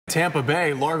Tampa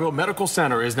Bay Largo Medical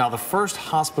Center is now the first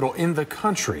hospital in the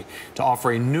country to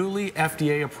offer a newly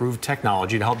FDA-approved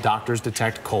technology to help doctors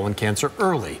detect colon cancer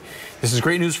early. This is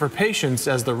great news for patients,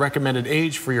 as the recommended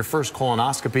age for your first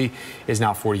colonoscopy is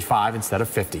now 45 instead of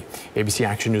 50. ABC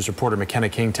Action News reporter McKenna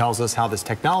King tells us how this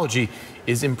technology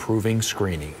is improving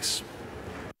screenings.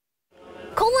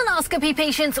 Colonoscopy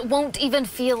patients won't even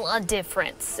feel a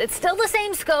difference. It's still the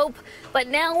same scope, but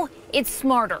now it's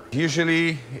smarter.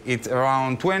 Usually it's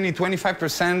around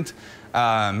 20–25%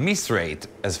 miss rate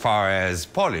as far as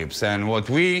polyps, and what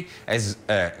we as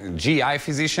GI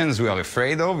physicians we are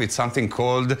afraid of, it's something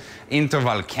called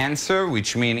interval cancer,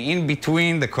 which means in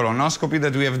between the colonoscopy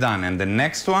that we have done and the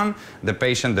next one, the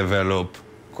patient develop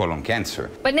colon cancer.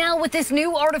 But now with this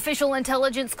new artificial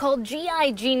intelligence called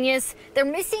GI Genius, they're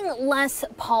missing less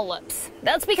polyps.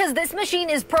 That's because this machine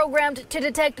is programmed to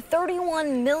detect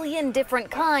 31 million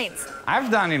different kinds. I've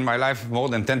done in my life more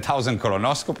than 10,000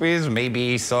 colonoscopies,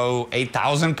 maybe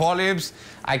 8,000 polyps.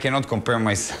 I cannot compare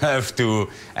myself to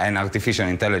an artificial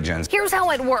intelligence. Here's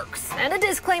how it works. And a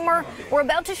disclaimer, we're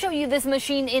about to show you this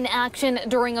machine in action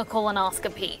during a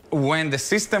colonoscopy. When the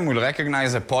system will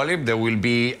recognize a polyp, there will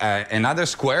be another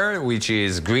square, which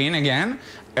is green again,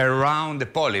 around the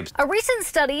polyps. A recent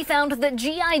study found that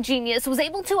GI Genius was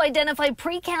able to identify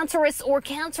precancerous or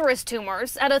cancerous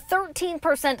tumors at a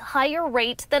 13% higher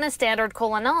rate than a standard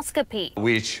colonoscopy,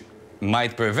 which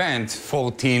might prevent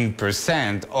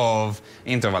 14% of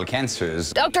interval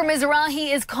cancers. Dr.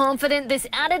 Mizrahi is confident this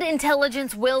added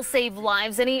intelligence will save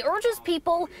lives, and he urges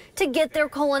people to get their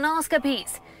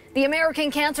colonoscopies. The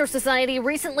American Cancer Society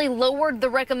recently lowered the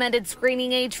recommended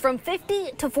screening age from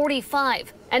 50 to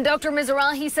 45. And Dr.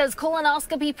 Mizrahi says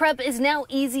colonoscopy prep is now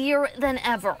easier than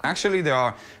ever. Actually, there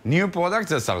are new products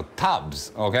that are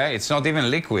tubs, okay? It's not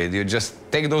even liquid. You just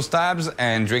take those tabs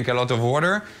and drink a lot of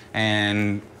water,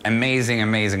 and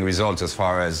amazing results as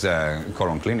far as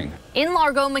colon cleaning. In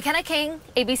Largo, McKenna King,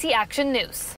 ABC Action News.